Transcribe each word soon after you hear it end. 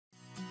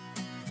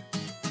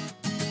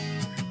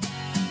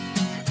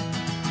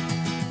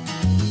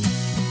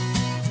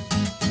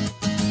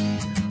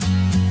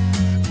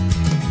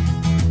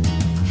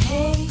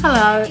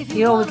Hello,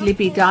 you're with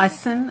Libby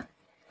Dyson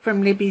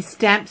from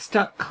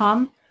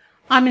libbystamps.com.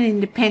 I'm an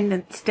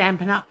independent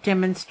Stampin' Up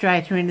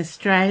demonstrator in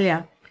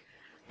Australia,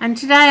 and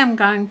today I'm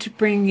going to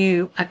bring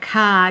you a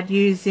card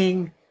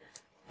using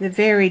the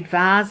Varied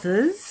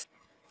Vases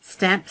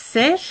stamp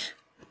set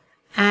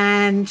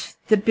and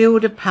the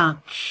Builder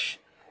Punch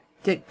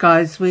that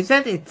goes with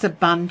it. It's a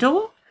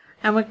bundle,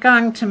 and we're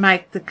going to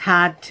make the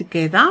card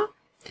together.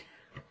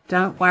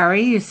 Don't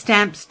worry, your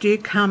stamps do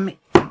come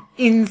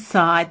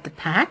inside the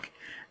pack.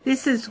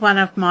 This is one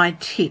of my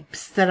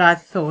tips that I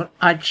thought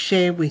I'd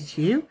share with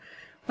you.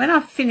 When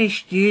I've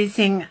finished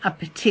using a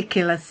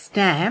particular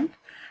stamp,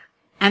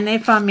 and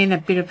if I'm in a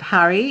bit of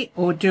hurry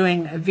or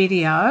doing a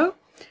video,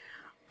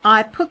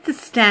 I put the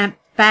stamp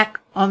back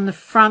on the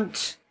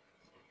front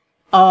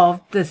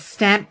of the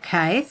stamp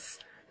case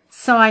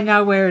so I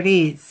know where it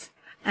is.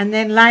 And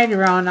then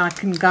later on I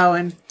can go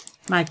and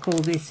make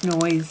all this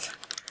noise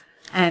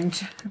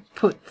and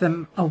put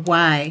them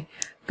away.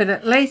 But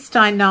at least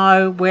I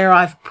know where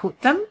I've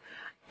put them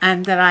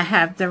and that I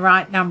have the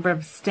right number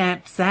of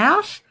stamps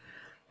out,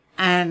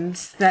 and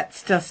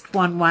that's just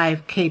one way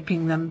of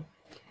keeping them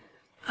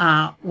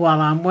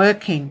while I'm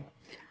working.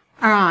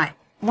 Alright,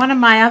 one of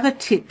my other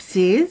tips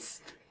is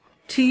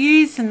to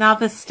use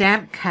another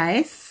stamp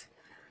case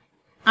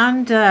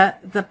under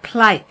the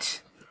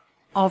plate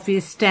of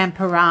your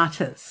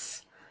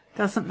Stamparatus.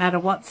 Doesn't matter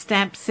what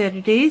stamp set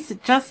it is,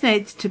 it just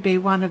needs to be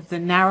one of the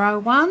narrow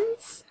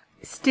ones.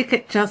 Stick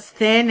it just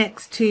there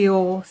next to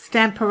your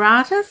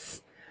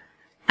Stamparatus,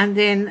 and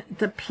then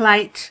the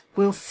plate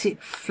will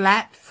sit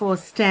flat for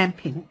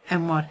stamping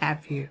and what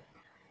have you.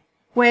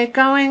 We're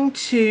going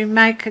to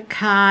make a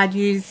card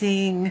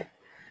using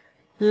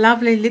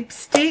lovely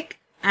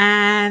lipstick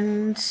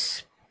and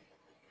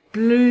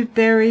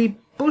blueberry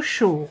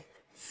bushel.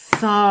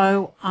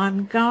 So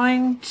I'm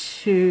going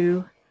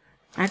to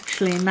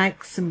actually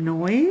make some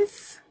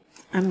noise.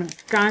 I'm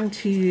going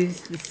to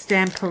use the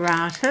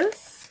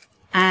Stamparatus,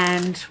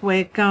 and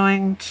we're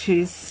going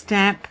to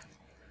stamp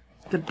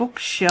the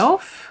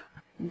bookshelf.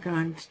 I'm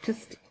going to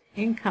just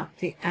ink up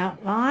the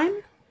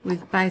outline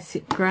with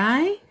basic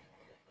grey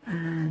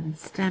and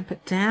stamp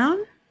it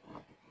down.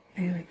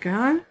 There we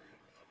go.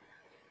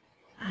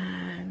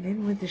 And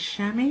in with the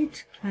chamois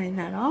to clean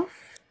that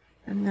off.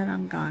 And then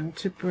I'm going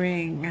to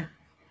bring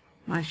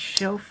my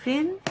shelf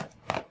in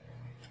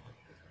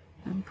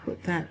and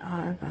put that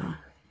over.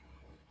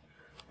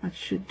 I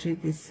should do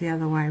this the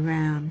other way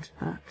round,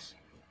 but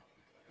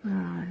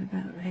right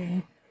about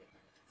there.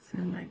 So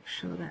make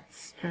sure that's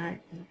straight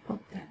and pop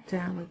that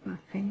down with my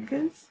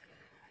fingers.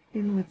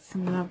 In with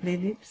some lovely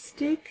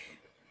lipstick.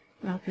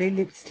 Lovely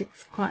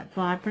lipstick's quite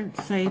vibrant,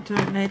 so you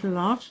don't need a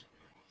lot.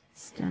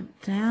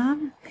 Stamp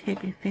down,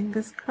 keep your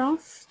fingers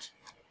crossed.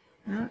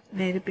 Oh,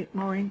 need a bit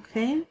more ink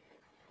there.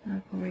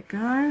 Over we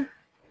go.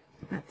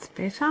 That's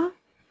better.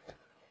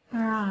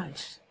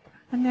 Alright,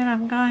 and then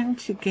I'm going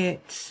to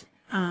get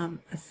a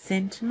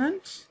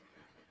sentiment,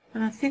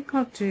 and I think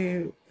I'll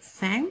do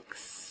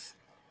thanks,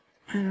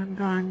 and I'm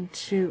going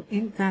to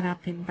ink that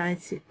up in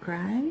basic grey,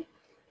 and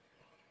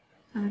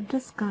I'm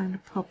just going to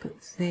pop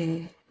it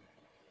there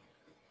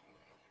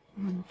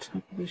on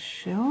top of the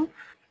shelf.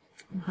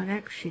 I might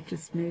actually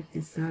just move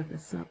this over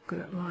so I've got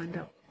it lined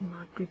up with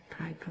my grid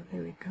paper.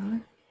 There we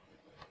go.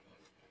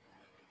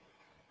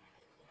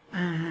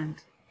 And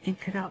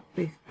ink it up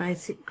with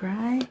basic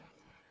grey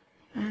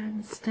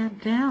and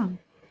stamp down.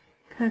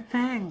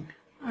 Perfang.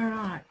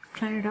 Alright,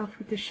 clean it off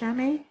with the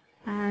chamois,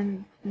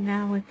 and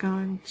now we're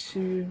going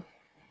to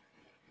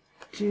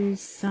do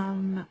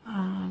some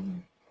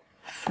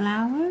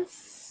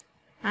flowers.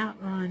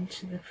 Outline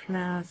to the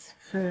flowers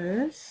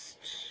first.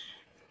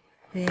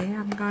 There,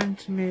 I'm going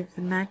to move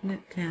the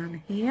magnet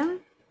down here,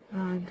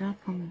 lined up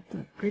on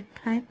the grid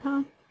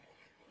paper.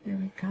 There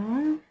we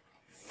go.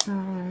 So,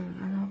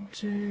 and I'll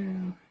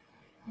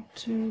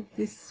do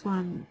this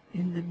one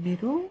in the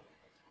middle.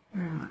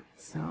 Right,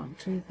 so I'll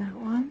do that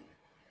one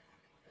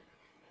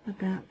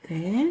about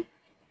there,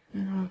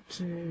 and I'll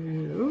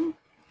do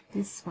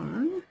this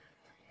one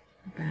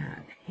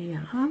about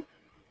here,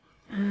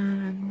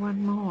 and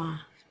one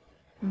more.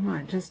 I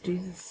might just do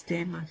the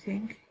stem, I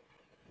think.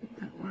 Put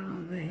that one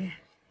on there.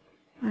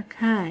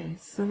 Okay,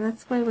 so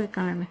that's where we're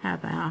going to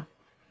have our,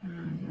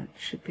 that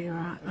should be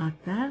right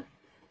like that.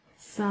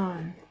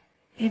 So,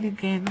 in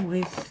again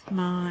with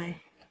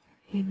my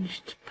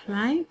hinged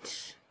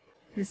plate.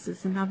 This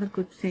is another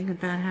good thing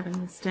about having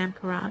the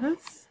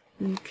Stamparatus.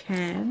 You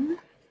can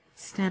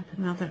stamp a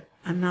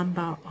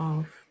number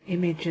of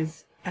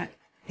images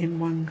in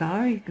one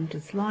go. You can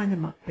just line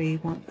them up where you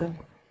want them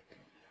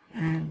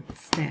and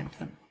stamp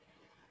them.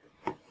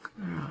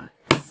 Alright,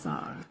 so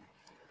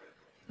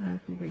over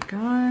we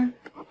go,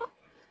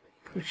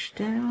 push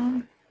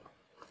down,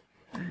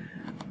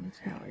 and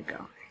how we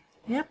go.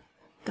 Yep,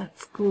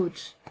 that's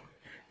good.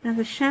 Now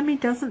the chamois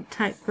doesn't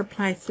take the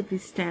place of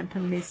your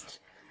Stampin' Mist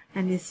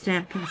and your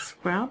Stampin'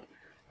 Scrub,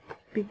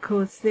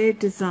 because they're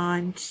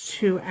designed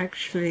to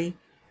actually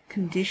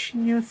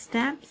condition your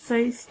stamps, so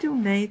you still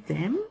need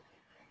them.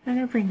 And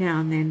every now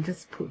and then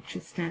just put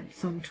your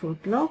stamps onto a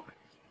block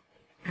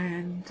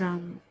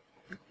and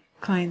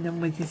clean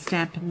them with your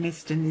Stampin'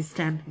 Mist and your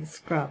Stampin'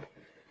 Scrub.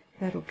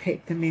 That'll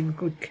keep them in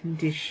good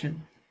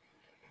condition.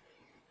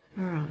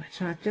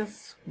 Alright, I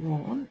just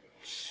want,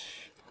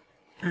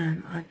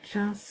 and I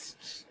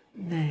just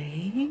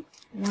need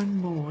one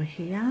more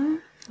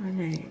here. I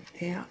need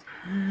there,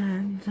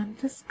 and I'm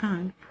just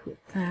going to put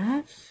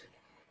that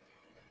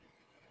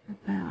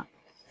about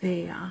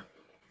there.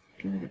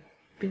 Give it a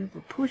bit of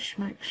a push,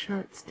 make sure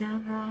it's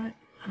down right,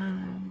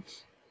 and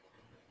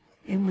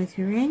in with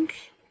your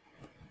ink.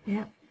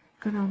 Yep,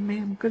 good on me.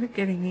 I'm good at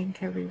getting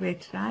ink everywhere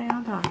today,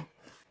 aren't I? I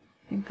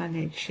think I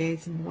need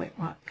shares in the Wet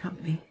Wipe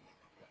Company.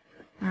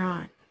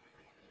 Alright,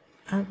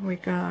 over we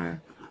go.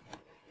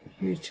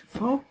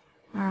 Beautiful.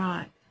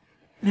 Alright,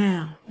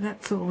 now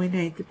that's all we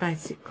need the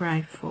basic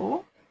grey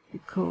for,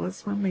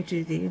 because when we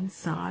do the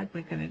inside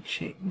we're going to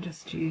cheat and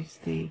just use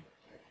the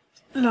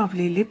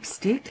lovely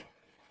lipstick.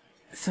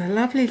 So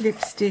Lovely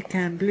Lipstick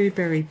and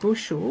Blueberry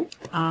Bushel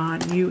are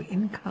new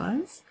in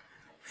colours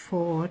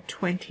for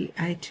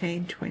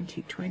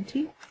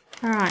 2018-2020.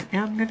 Alright,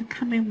 now I'm going to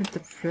come in with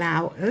the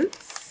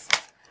flowers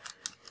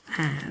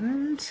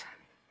and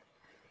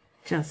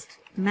just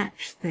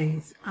match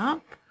these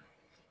up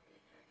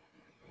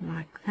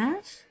like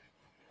that.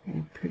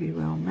 They're pretty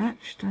well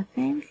matched, I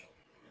think.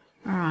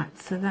 Alright,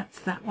 so that's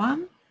that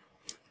one.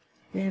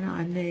 Then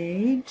I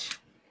need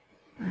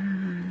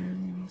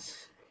and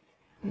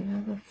the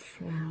other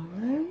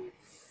flowers.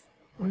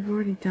 We've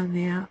already done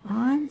the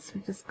outlines.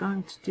 We're just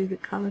going to do the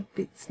coloured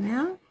bits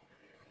now.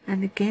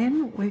 And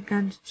again, we're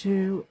going to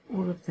do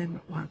all of them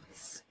at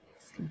once.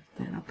 Let's lift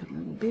that up a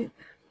little bit.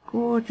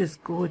 Gorgeous,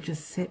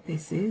 gorgeous set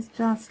this is.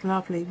 Just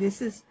lovely. This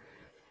is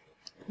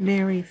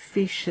Mary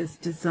Fish has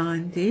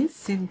designed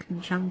this in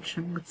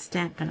conjunction with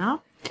Stampin'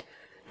 Up.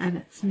 And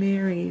it's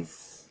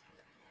Mary's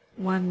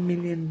 $1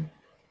 million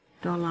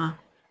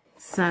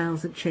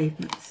sales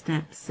achievement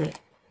stamp set.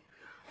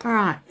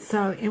 Alright,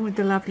 so in with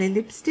the lovely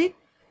lipstick.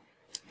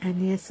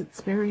 And yes,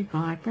 it's very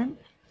vibrant.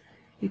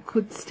 You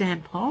could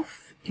stamp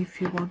off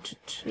if you wanted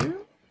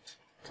to.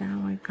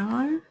 Down we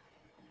go.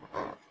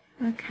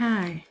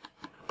 Okay.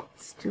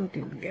 Still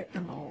didn't get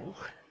them all.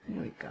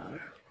 There we go.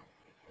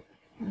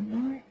 I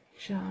might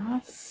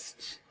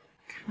just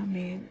come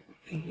in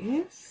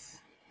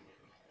with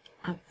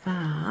a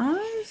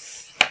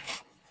vase.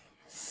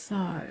 So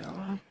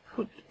I've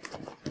put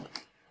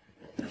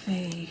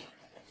the...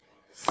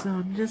 So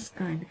I'm just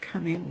going to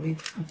come in with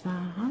a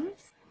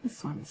vase.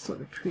 This one's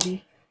sort of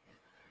pretty.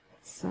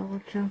 So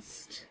we'll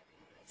just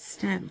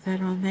stamp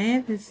that on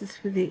there. This is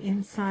for the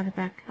inside of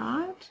our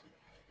card,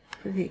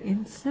 for the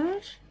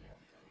insert.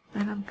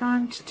 And I'm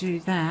going to do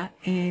that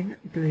in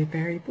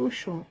Blueberry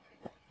Bushel.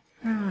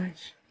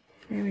 Right,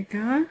 there we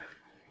go.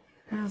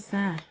 How's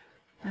that?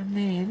 And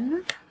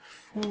then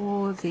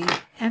for the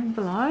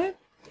envelope,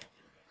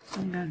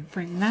 I'm going to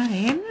bring that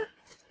in.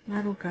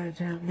 That'll go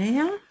down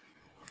there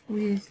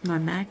with my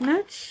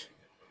magnet.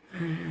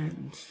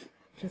 And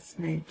just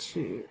need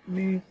to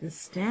move the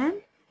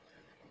stamp.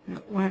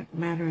 It won't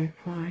matter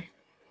if I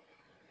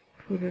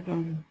put it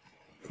on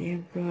the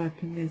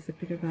envelope and there's a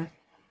bit of a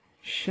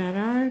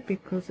shadow,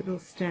 because it'll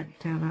stamp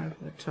down over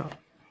the top.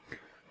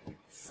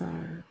 So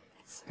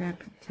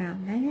stamp it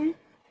down there.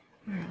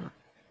 Alright,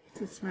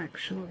 just make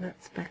sure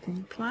that's back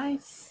in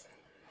place.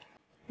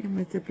 And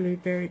with the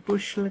Blueberry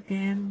Bushel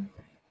again,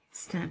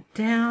 stamp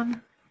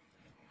down,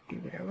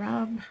 give it a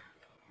rub.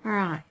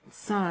 Alright,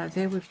 so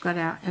there we've got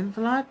our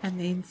envelope and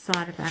the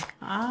inside of our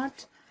card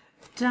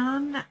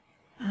done,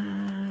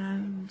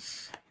 and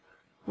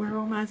we're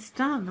almost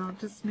done. I'll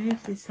just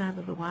move this out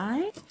of the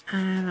way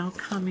and I'll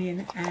come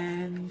in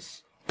and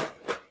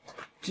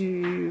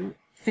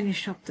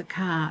finish off the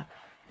card.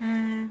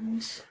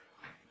 And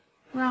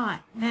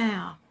right,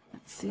 now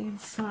that's the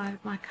inside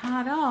of my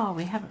card. Oh,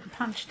 we haven't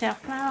punched our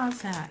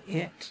flowers out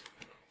yet.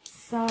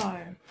 So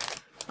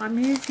I'm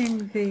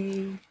using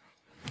the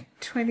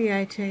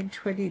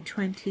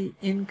 2018-2020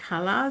 in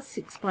colour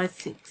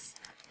 6x6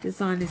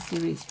 designer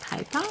series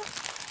paper,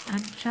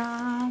 and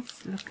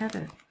just look at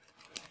it.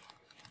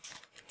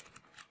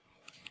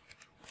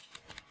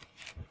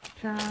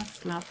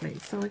 Just lovely.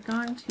 So we're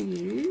going to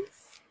use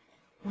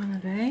one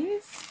of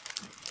these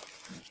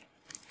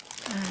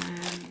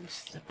and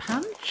the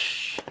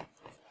punch.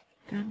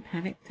 Don't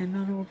panic, they're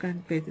not all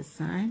going to be the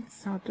same.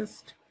 So I'll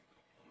just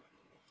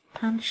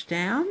punch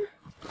down.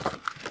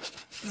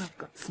 I've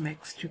got some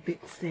extra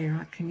bits there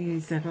I can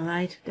use at a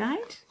later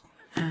date.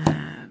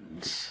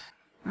 And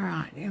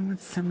alright, in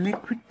with some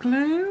liquid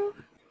glue.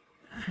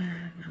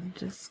 And I'm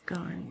just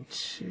going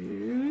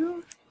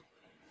to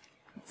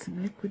put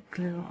some liquid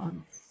glue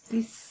on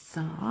this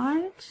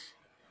side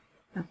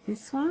of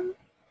this one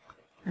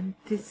and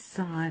this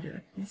side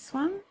of this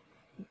one.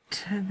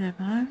 Turn them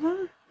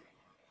over.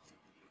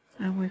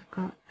 And we've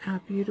got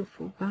our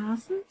beautiful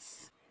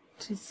vases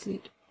to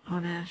sit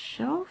on our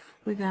shelf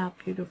with our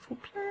beautiful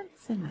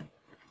plants in it.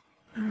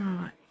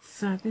 Alright,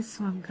 so this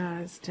one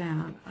goes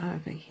down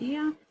over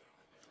here,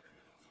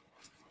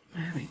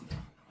 having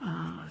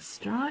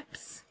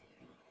stripes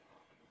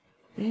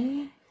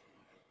there,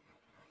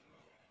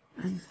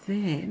 And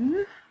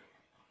then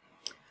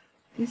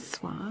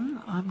this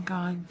one I'm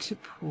going to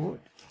put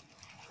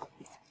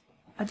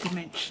a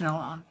dimensional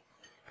on.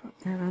 Put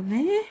that on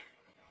there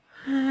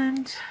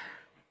and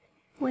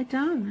we're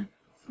done.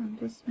 So I'm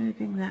just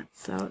moving that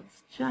so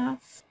it's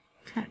just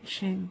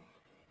catching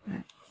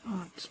that.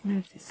 Oh, just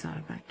move this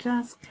over,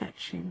 just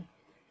catching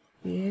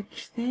the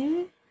edge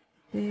there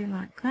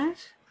like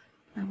that.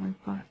 And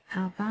we've got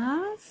our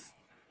vase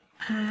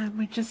and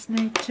we just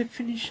need to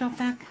finish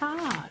off our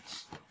card.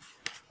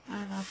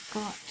 And I've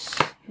got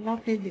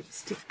lovely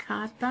lipstick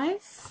card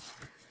base,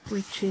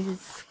 which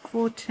is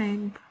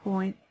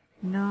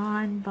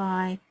 14.9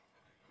 by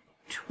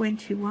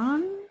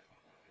 21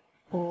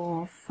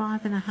 or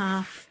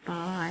 5.5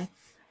 by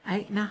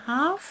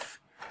 8.5.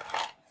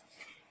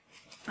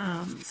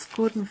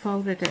 Scored and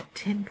folded at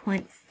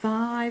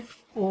 10.5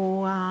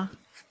 or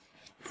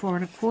 4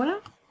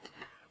 1/4.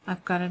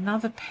 I've got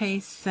another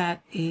piece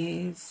that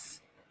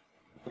is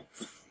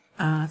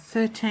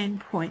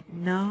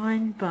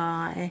 13.9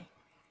 by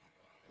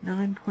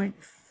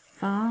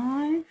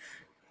 9.5.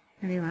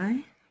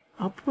 Anyway,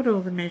 I'll put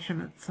all the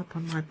measurements up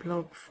on my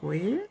blog for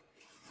you,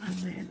 and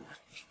then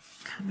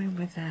come in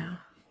with our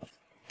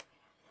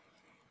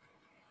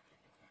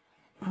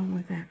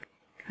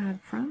card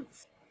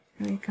fronts.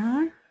 There we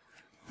go.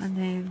 And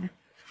then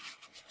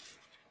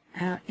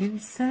our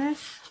insert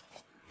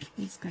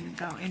is going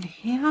to go in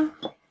here.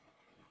 I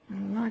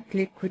like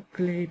liquid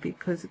glue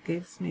because it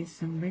gives me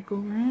some wiggle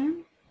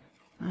room.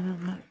 And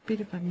I'm a bit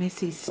of a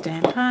messy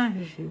stamper,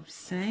 as you've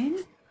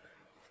seen.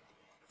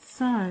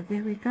 So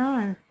there we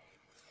go.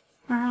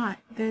 Alright,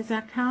 there's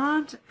our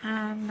card,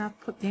 and I've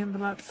put the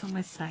envelope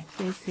somewhere safe.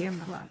 There's the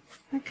envelope.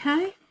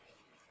 Okay.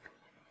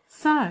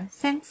 So,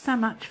 thanks so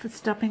much for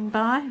stopping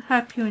by.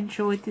 Hope you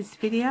enjoyed this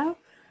video.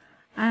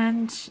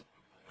 And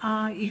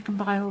you can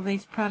buy all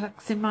these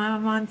products in my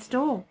online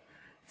store.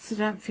 So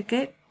don't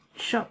forget,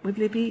 shop with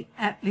Libby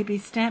at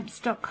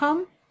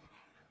libbystamps.com.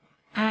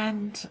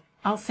 And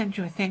I'll send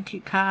you a thank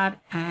you card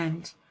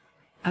and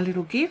a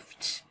little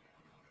gift.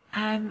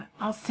 And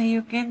I'll see you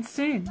again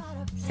soon.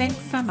 Thanks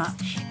so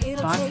much.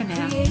 Bye for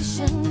now.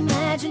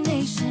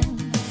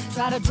 Imagination,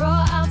 try to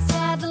draw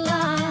outside the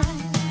line.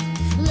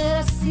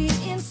 Let us see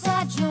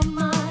inside your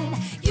mind.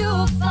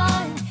 You'll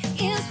find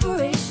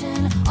inspiration.